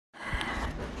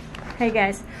Hey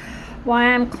guys, while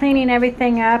I'm cleaning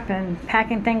everything up and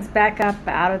packing things back up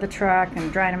out of the truck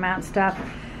and drying them out and stuff,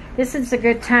 this is a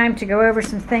good time to go over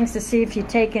some things to see if you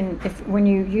take when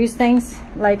you use things.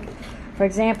 Like, for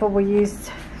example, we used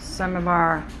some of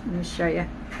our, let me show you,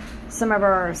 some of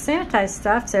our sanitized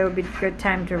stuff, so it would be a good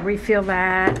time to refill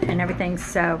that and everything.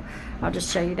 So I'll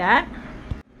just show you that.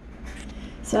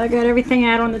 So I got everything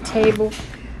out on the table.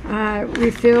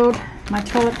 Refilled my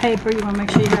toilet paper. You want to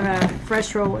make sure you have a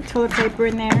fresh roll of toilet paper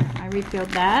in there. I refilled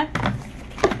that.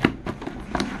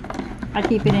 I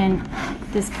keep it in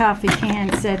this coffee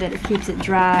can so that it keeps it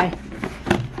dry.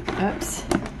 Oops.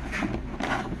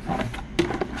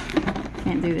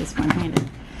 Can't do this one-handed.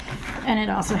 And it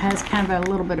also has kind of a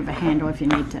little bit of a handle if you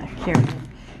need to carry it.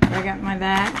 So I got my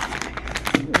that.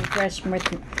 Refresh with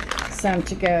some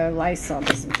to-go Lysol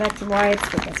disinfectant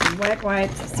wipes. We got some wet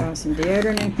wipes. I still have some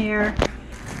deodorant in here.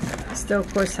 I still,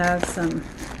 of course, have some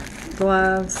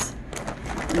gloves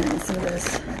and some of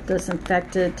this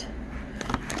disinfected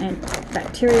and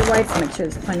bacteria wipes. Make sure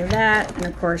there's plenty of that. And,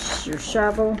 of course, your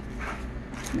shovel.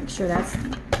 Make sure that's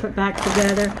put back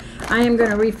together. I am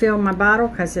going to refill my bottle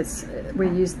because we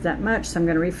used that much, so I'm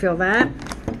going to refill that.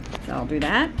 So I'll do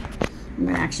that. I'm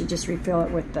going to actually just refill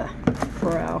it with the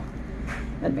Purell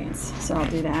Advance, so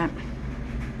I'll do that.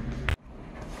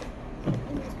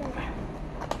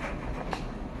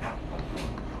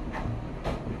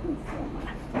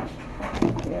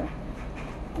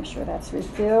 Make sure that's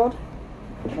refilled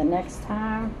for the next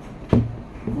time.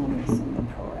 And use some of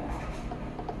the Purell.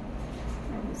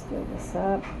 I'll just fill this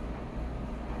up.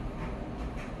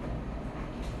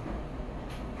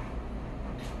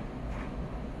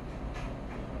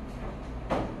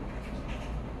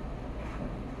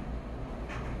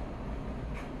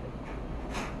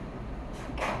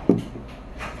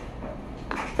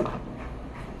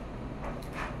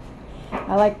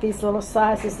 I like these little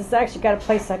sizes. It's actually got a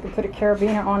place I can put a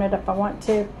carabiner on it if I want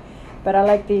to, but I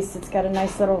like these. It's got a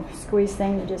nice little squeeze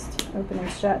thing. You just open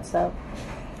and shut. So,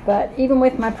 but even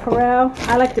with my Purell,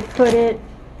 I like to put it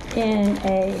in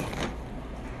a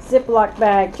Ziploc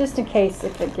bag just in case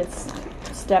if it gets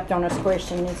stepped on or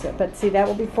squished and needs it. But see, that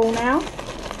will be full now,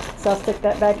 so I'll stick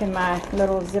that back in my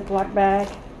little Ziploc bag.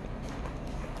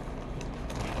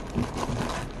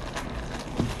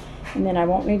 And then I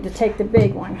won't need to take the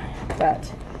big one,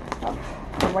 but I'll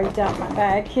wipe out my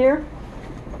bag here.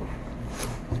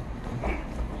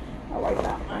 I'll wipe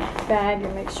out my bag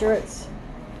and make sure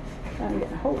I'm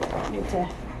getting a hold of it. I need to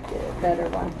get a better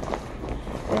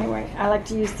one. Anyway, I like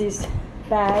to use these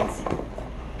bags,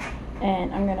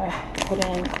 and I'm going to put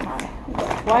in my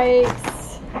wet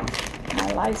wipes,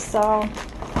 my Lysol.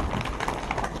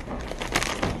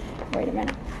 Wait a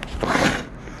minute.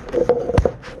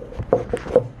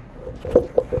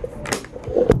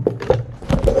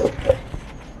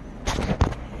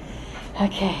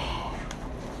 Okay,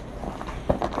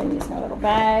 I'm use my little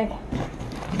bag.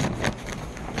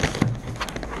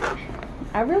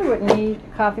 I really wouldn't need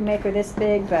a coffee maker this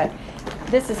big, but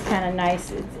this is kind of nice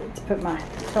to put my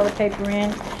toilet paper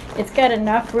in. It's got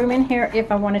enough room in here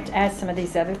if I wanted to add some of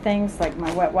these other things, like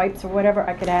my wet wipes or whatever,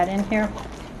 I could add in here.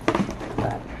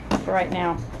 But for right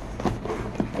now,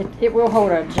 it will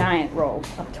hold a giant roll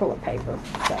of toilet paper.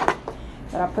 So,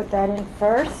 but I'll put that in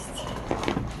first.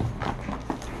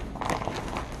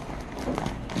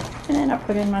 And then I'll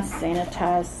put in my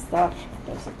sanitized stuff.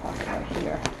 There's a pocket right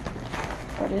here.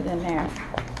 Put it in there.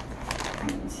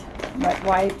 And wet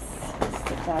wipes.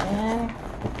 Stick that in.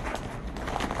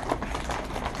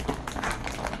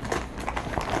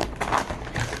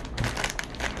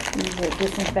 These are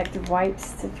disinfectant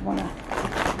wipes if you want to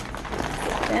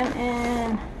stick them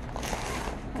in.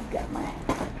 I've got my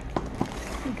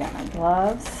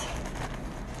gloves.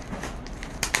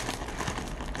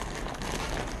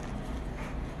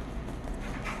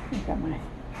 I've got my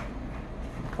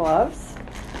gloves.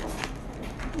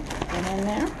 Put them in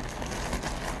there.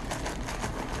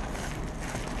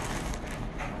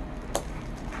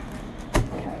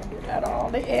 Kind of get out all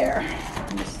the air.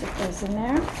 I'm just stick those in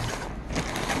there.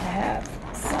 I have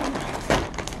some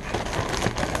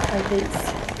of these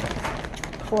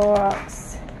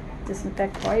Clorox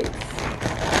disinfect wipes.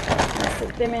 I'll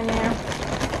stick them in there.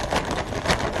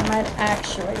 I might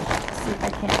actually see if I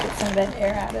can't get some of that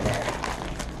air out of there.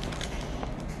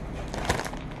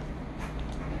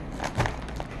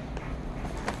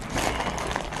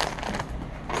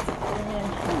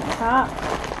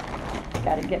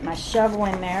 Got to get my shovel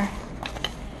in there.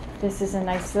 This is a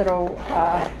nice little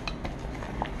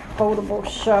foldable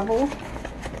shovel,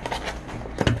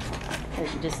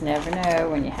 because you just never know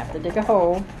when you have to dig a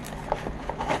hole.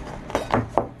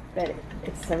 But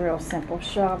it's a real simple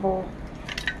shovel.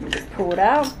 You just pull it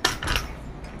out,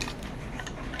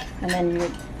 and then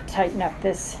you tighten up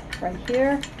this right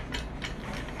here.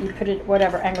 You put it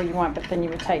whatever angle you want, but then you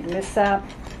would tighten this up,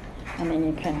 and then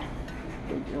you can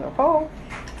do your little hole.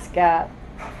 It's got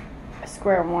a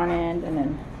square on one end and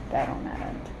then that on that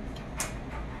end.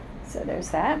 So there's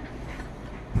that.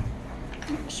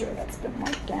 Make sure that's been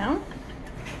marked down.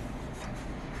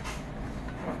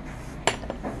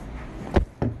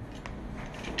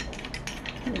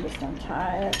 You just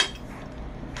untie it.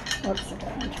 Whoops,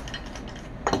 again.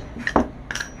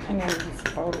 And then you just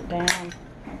fold it down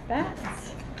like that.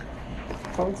 It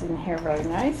folds in here really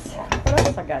nice. What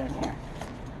else I got in here?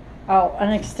 Oh,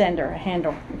 an extender, a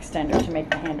handle extender to make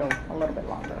the handle a little bit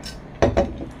longer. But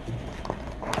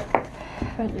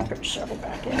you put the shovel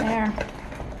back in there.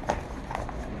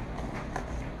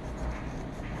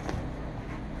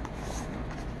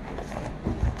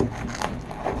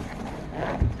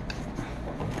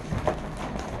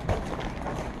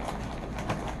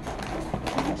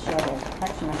 My shovel,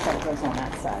 actually my shovel goes on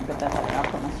that side, but that's okay, I'll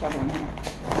put my shovel in here.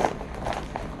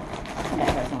 And that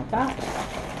goes on top.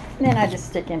 And then I just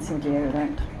stick in some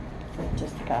deodorant,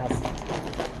 just because. I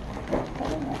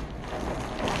don't know.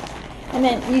 And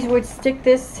then you would stick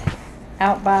this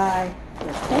out by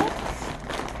your pants.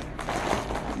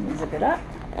 And zip it up.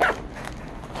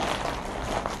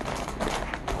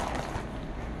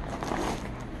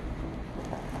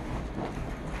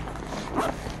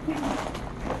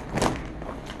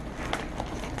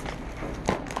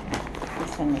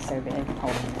 This thing is so big,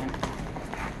 hold it in there.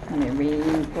 Let me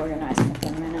reorganize it for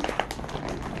a minute.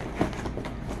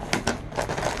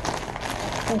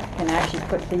 I think you can actually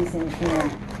put these in here,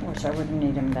 which I wouldn't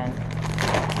need them then.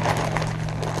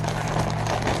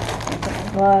 Put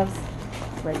my gloves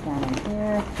right down in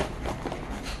here.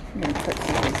 I'm going to put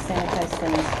some of these sanitized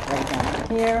things right down in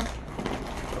here.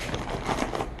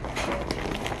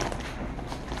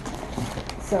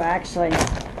 So actually,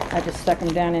 I just stuck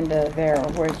them down into there,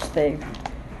 which they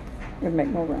would make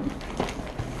more room.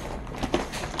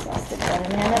 Stick that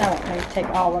in there, and then I won't really take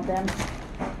all of them.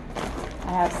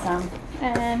 I have some,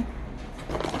 and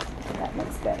that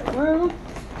makes better room.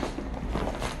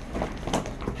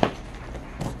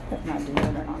 Put my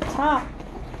deodorant on top.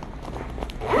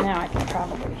 Now I can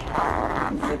probably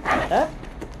zip that up.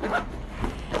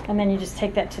 And then you just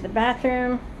take that to the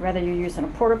bathroom, whether you're using a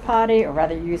porta potty or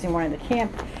whether you're using one of the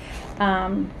camp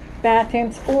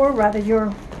bathrooms, or whether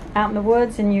you're out in the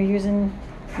woods and you're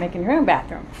making your own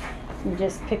bathroom. You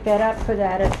just pick that up, put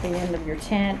that at the end of your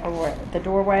tent or the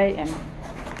doorway, and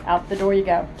out the door you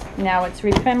go. Now it's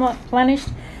replenished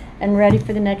and ready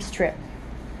for the next trip.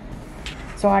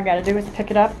 So all I got to do is pick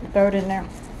it up and throw it in there.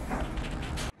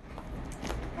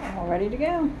 All ready to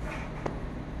go.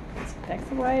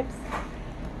 Some wipes,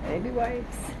 baby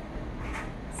wipes,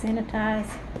 sanitize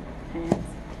hands,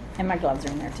 and my gloves are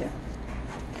in there too.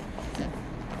 So,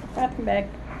 bathroom bag,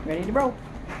 ready to roll.